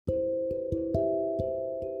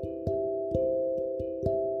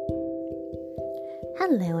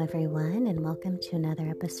Hello, everyone, and welcome to another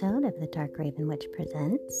episode of the Dark Raven Witch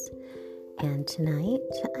Presents. And tonight,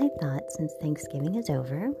 I thought, since Thanksgiving is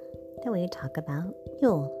over, that we would talk about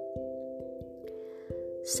Yule.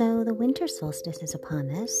 So, the winter solstice is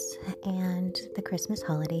upon us, and the Christmas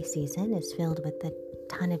holiday season is filled with a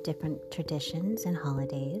ton of different traditions and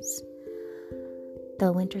holidays.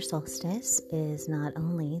 The winter solstice is not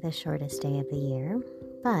only the shortest day of the year,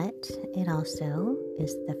 but it also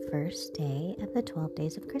is the first day of the 12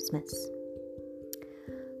 days of Christmas.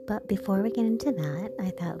 But before we get into that,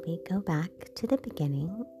 I thought we'd go back to the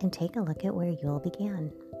beginning and take a look at where Yule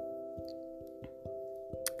began.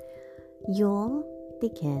 Yule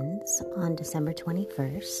begins on December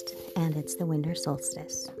 21st, and it's the winter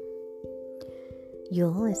solstice.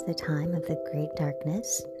 Yule is the time of the great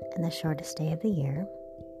darkness and the shortest day of the year.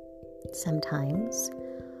 Sometimes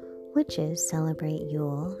witches celebrate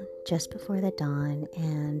Yule just before the dawn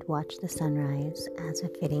and watch the sunrise as a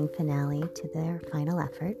fitting finale to their final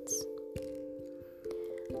efforts.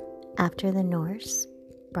 After the Norse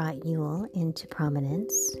brought Yule into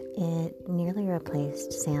prominence, it nearly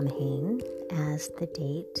replaced Samhain as the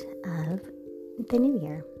date of the new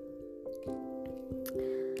year.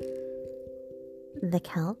 The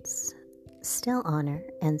Celts still honor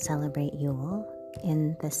and celebrate Yule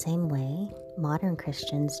in the same way modern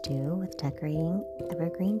Christians do, with decorating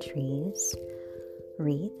evergreen trees,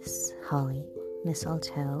 wreaths, holly,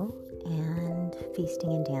 mistletoe, and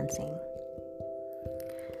feasting and dancing.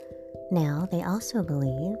 Now, they also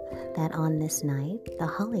believe that on this night, the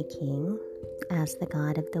Holly King, as the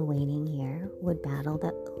god of the waning year, would battle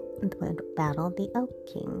the Oak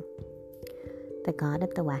King, the god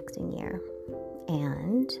of the waxing year,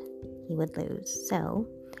 and he would lose. So,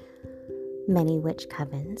 many witch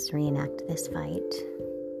covens reenact this fight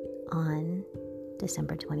on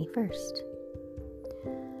December 21st.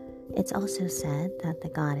 It's also said that the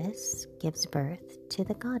goddess gives birth to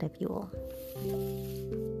the god of Yule.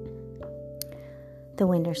 The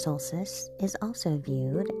winter solstice is also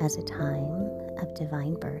viewed as a time of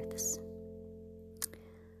divine births.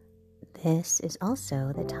 This is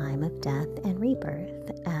also the time of death and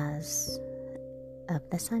rebirth as of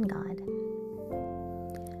the sun god.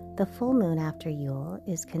 The full moon after Yule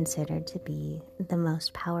is considered to be the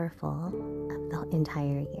most powerful of the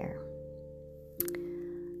entire year.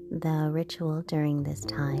 The ritual during this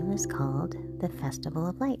time is called the Festival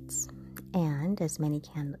of Lights, and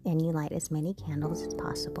you light as many candles as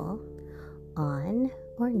possible on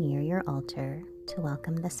or near your altar to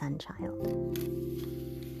welcome the sun child.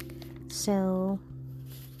 So,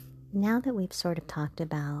 now that we've sort of talked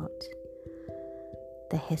about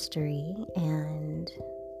the history and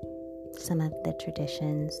some of the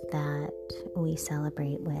traditions that we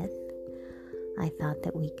celebrate with, I thought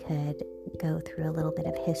that we could go through a little bit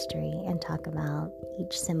of history and talk about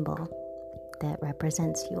each symbol that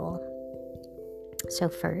represents Yule. So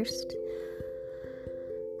first,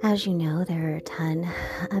 as you know, there are a ton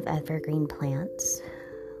of evergreen plants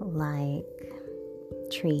like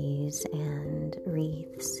trees and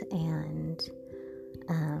wreaths, and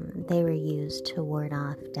they were used to ward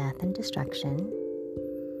off death and destruction.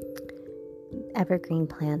 Evergreen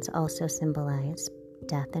plants also symbolize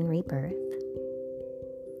death and rebirth.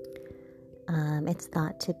 It's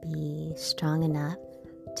thought to be strong enough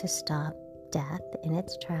to stop death in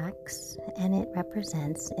its tracks, and it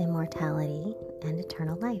represents immortality and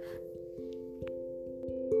eternal life.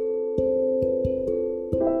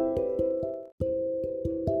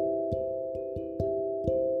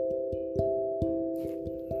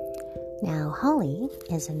 Now, holly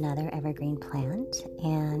is another evergreen plant,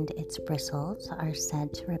 and its bristles are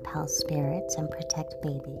said to repel spirits and protect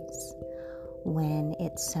babies when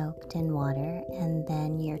it's soaked in water, and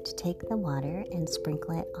then you're to take the water and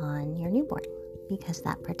sprinkle it on your newborn because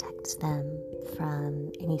that protects them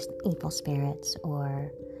from any evil spirits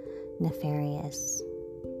or nefarious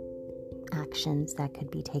actions that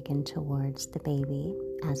could be taken towards the baby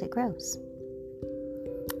as it grows.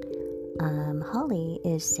 Holly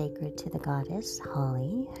is sacred to the goddess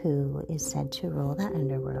Holly, who is said to rule the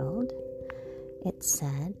underworld. It's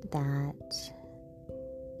said that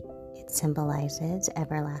it symbolizes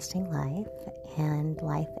everlasting life and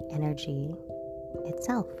life energy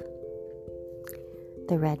itself.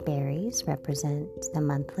 The red berries represent the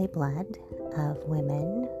monthly blood of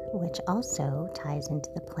women, which also ties into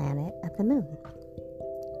the planet of the moon.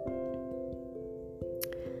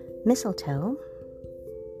 Mistletoe.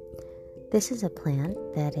 This is a plant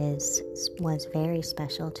that was very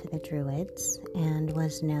special to the Druids and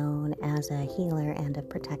was known as a healer and a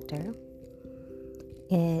protector.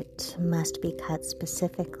 It must be cut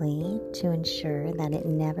specifically to ensure that it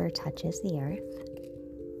never touches the earth.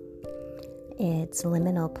 It's a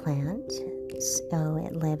liminal plant, so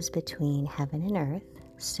it lives between heaven and earth,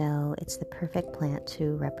 so it's the perfect plant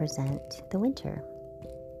to represent the winter,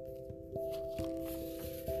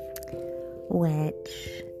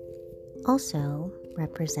 which also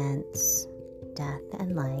represents death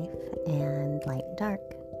and life and light and dark.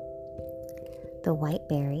 The white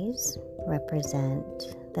berries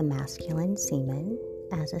represent the masculine semen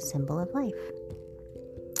as a symbol of life.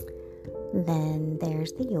 Then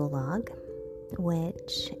there's the Yule log,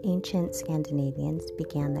 which ancient Scandinavians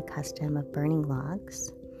began the custom of burning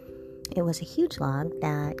logs. It was a huge log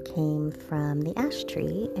that came from the ash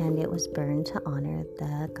tree, and it was burned to honor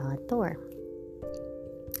the god Thor.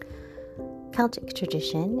 Celtic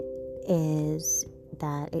tradition is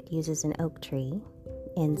that it uses an oak tree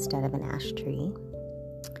instead of an ash tree,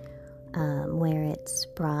 where it's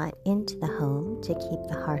brought into the home to keep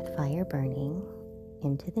the hearth fire burning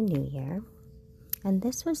into the new year. And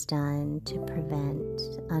this was done to prevent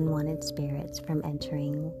unwanted spirits from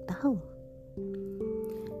entering the home.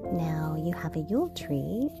 Now, you have a Yule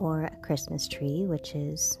tree or a Christmas tree, which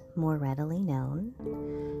is more readily known.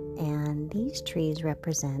 And these trees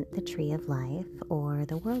represent the tree of life or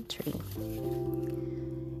the world tree.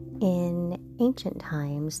 In ancient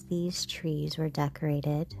times, these trees were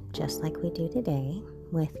decorated just like we do today,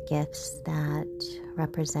 with gifts that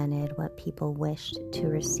represented what people wished to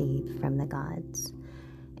receive from the gods.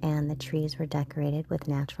 And the trees were decorated with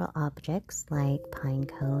natural objects like pine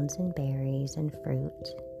cones and berries and fruit.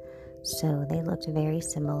 So they looked very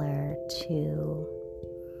similar to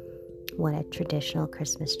what a traditional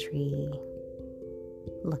Christmas tree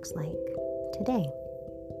looks like today.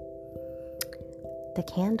 The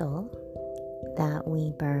candle that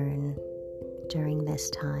we burn during this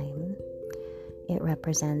time, it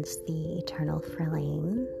represents the eternal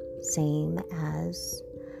flame, same as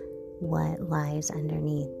what lies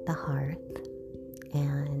underneath the hearth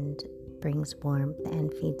and brings warmth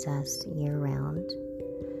and feeds us year-round.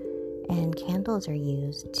 And candles are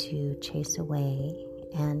used to chase away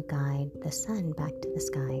and guide the sun back to the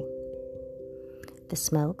sky. The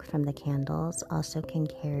smoke from the candles also can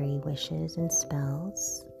carry wishes and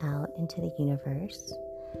spells out into the universe,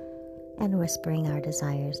 and whispering our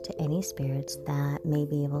desires to any spirits that may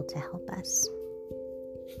be able to help us.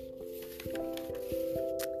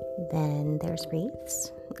 Then there's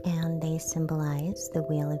wreaths, and they symbolize the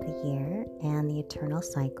wheel of the year and the eternal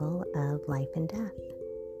cycle of life and death.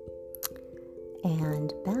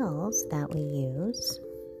 And bells that we use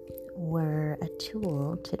were a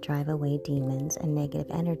tool to drive away demons and negative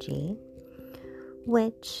energy,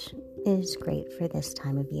 which is great for this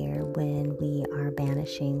time of year when we are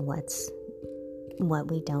banishing what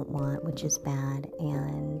we don't want, which is bad,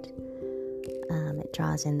 and it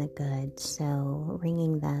draws in the good. So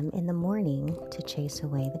ringing them in the morning to chase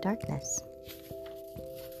away the darkness.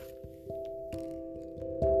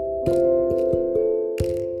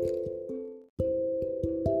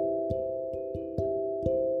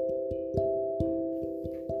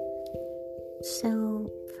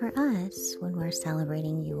 So for us, when we're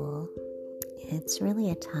celebrating Yule, it's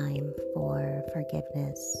really a time for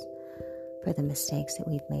forgiveness for the mistakes that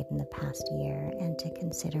we've made in the past year, and to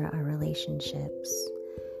consider our relationships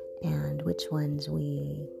and which ones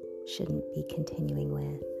we shouldn't be continuing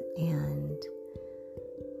with. And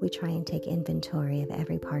we try and take inventory of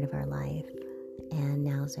every part of our life. And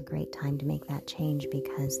now's a great time to make that change,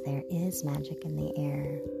 because there is magic in the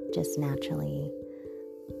air just naturally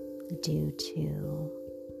due to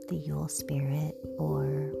the Yule spirit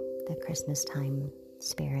or the Christmas time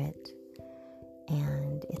spirit.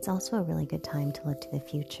 And it's also a really good time to look to the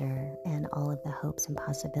future and all of the hopes and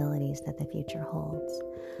possibilities that the future holds.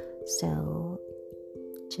 So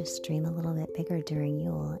just dream a little bit bigger during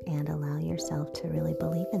Yule and allow yourself to really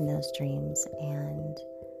believe in those dreams, and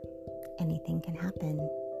anything can happen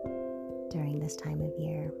during this time of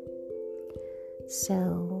year.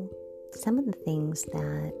 So some of the things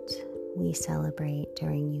that we celebrate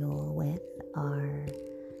during Yule with are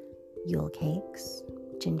Yule cakes,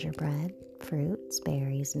 gingerbread, fruits,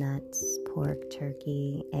 berries, nuts, pork,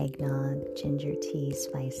 turkey, eggnog, ginger tea,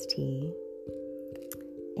 spiced tea.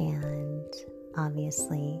 And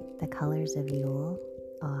obviously the colors of Yule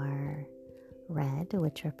are red,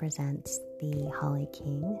 which represents the Holly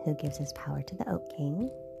King, who gives his power to the Oak King.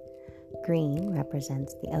 Green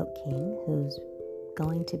represents the Oak King, who's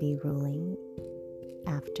going to be ruling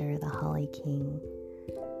after the Holly King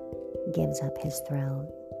gives up his throne.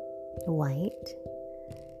 White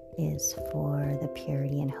is for the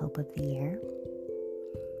purity and hope of the year.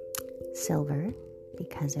 Silver,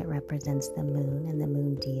 because it represents the moon and the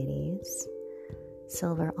moon deities.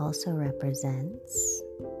 Silver also represents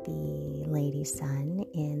the lady sun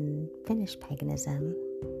in Finnish paganism,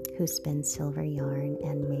 who spins silver yarn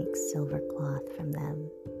and makes silver cloth from them,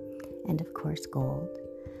 and of course gold,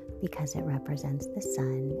 because it represents the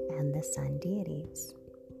sun and the sun deities.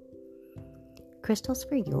 Crystals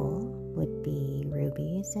for Yule would be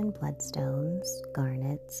rubies and bloodstones,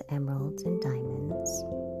 garnets, emeralds, and diamonds.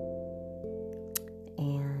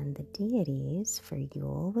 And the deities for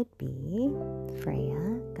Yule would be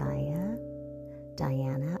Freya, Gaia,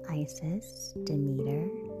 Diana, Isis, Demeter,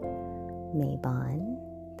 Mabon,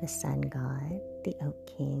 the sun god, the oak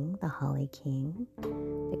king, the holly king,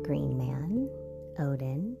 the green man,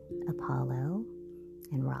 Odin, Apollo,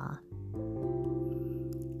 and Ra.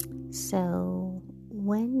 So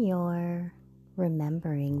when you're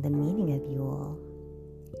remembering the meaning of Yule,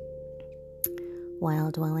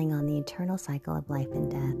 while dwelling on the eternal cycle of life and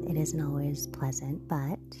death, it isn't always pleasant,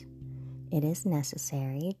 but it is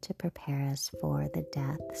necessary to prepare us for the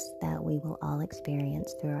deaths that we will all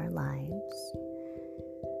experience through our lives.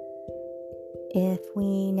 If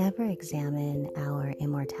we never examine our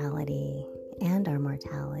immortality and our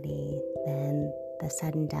mortality, then the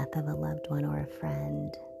sudden death of a loved one or a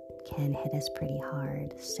friend can hit us pretty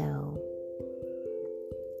hard. So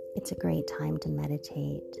it's a great time to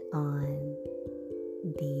meditate on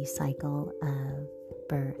the cycle of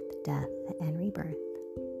birth, death, and rebirth.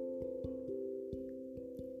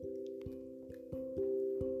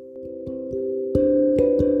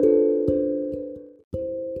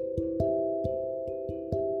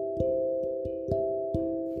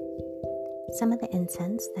 Some of the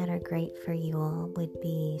incense that are great for Yule would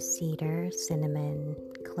be cedar, cinnamon,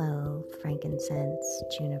 clove, frankincense,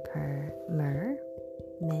 juniper, myrrh,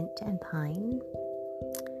 mint, and pine.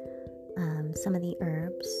 Some of the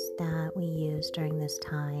herbs that we use during this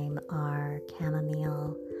time are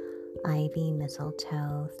chamomile, ivy,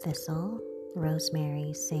 mistletoe, thistle,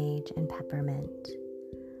 rosemary, sage, and peppermint.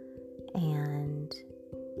 And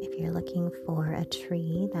if you're looking for a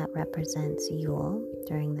tree that represents Yule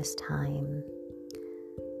during this time,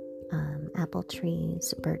 apple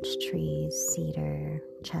trees, birch trees, cedar,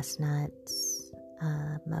 chestnuts,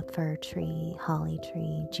 a fir tree, holly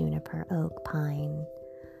tree, juniper, oak, pine,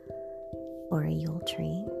 or a Yule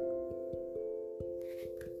tree.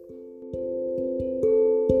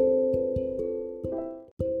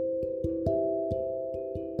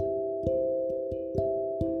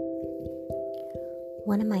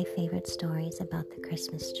 One of my favorite stories about the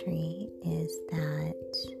Christmas tree is that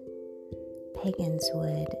pagans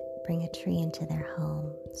would bring a tree into their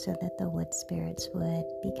home so that the wood spirits would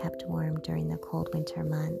be kept warm during the cold winter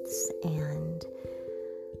months, and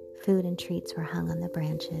food and treats were hung on the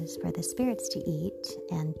branches for the spirits to eat,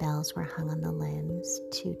 and bells were hung on the limbs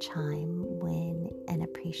to chime when an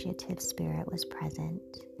appreciative spirit was present.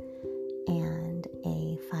 And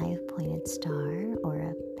a 5-pointed star, or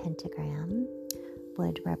a pentagram,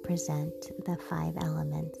 would represent the 5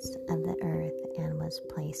 elements of the earth and was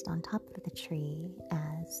placed on top of the tree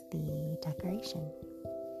as the decoration.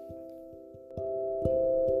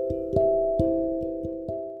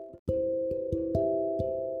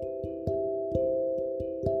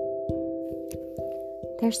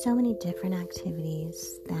 There's so many different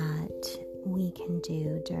activities that we can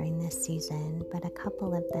do during this season, but a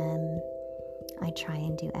couple of them I try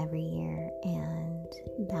and do every year, and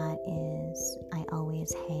that is I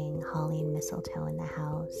always hang holly and mistletoe in the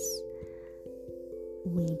house.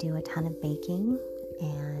 We do a ton of baking,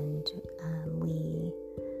 and we,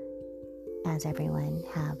 as everyone,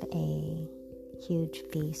 have a huge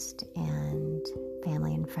feast, and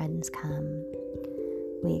family and friends come.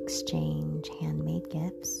 We exchange handmade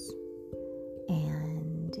gifts,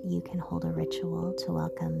 and you can hold a ritual to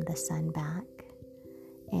welcome the sun back,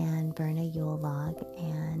 and burn a Yule log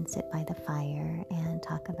and sit by the fire and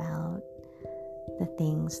talk about the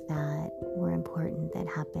things that were important that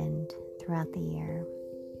happened throughout the year.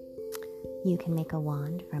 You can make a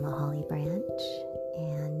wand from a holly branch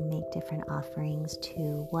and make different offerings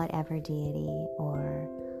to whatever deity or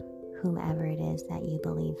whomever it is that you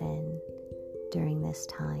believe in during this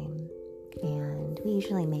time. And we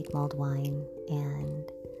usually make mulled wine and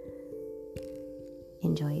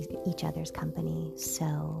enjoy each other's company.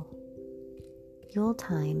 So Yule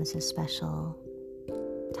time is a special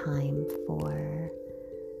time for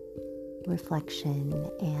reflection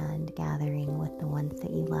and gathering with the ones that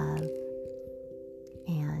you love.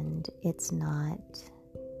 And it's not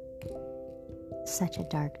such a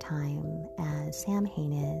dark time as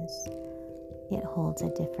Samhain is. It holds a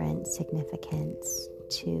different significance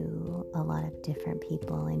to a lot of different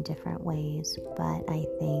people in different ways, but I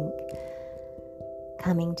think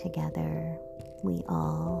coming together, we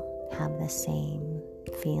all have the same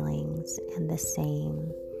feelings and the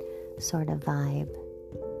same sort of vibe,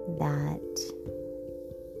 that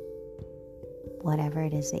whatever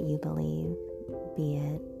it is that you believe, be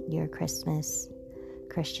it your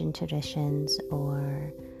Christian traditions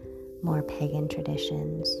or more pagan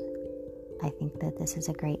traditions, I think that this is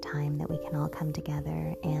a great time that we can all come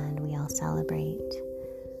together and we all celebrate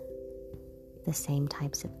the same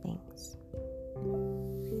types of things.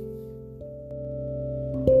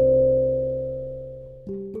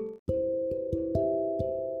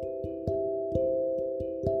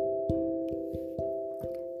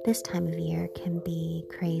 This time of year can be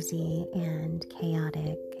crazy and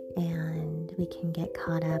chaotic, and we can get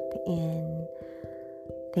caught up in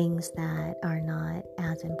things that are not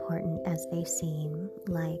as important as they seem,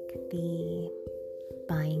 like the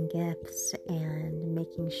buying gifts and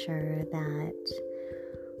making sure that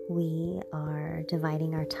we are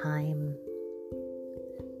dividing our time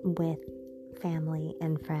with family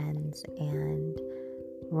and friends and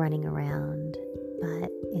running around.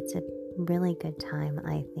 But it's a really good time,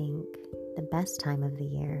 I think, the best time of the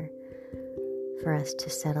year, for us to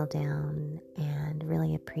settle down and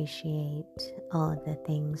really appreciate all of the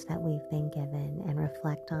things that we've been given and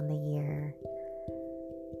reflect on the year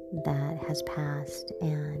that has passed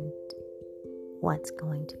and what's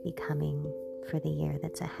going to be coming for the year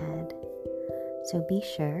that's ahead. So be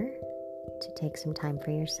sure to take some time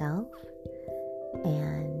for yourself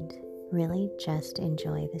and really just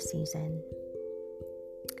enjoy the season.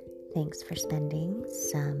 Thanks for spending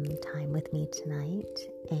some time with me tonight,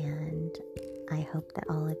 and I hope that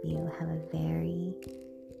all of you have a very,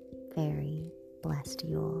 very blessed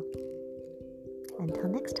Yule. Until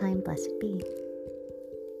next time, blessed be.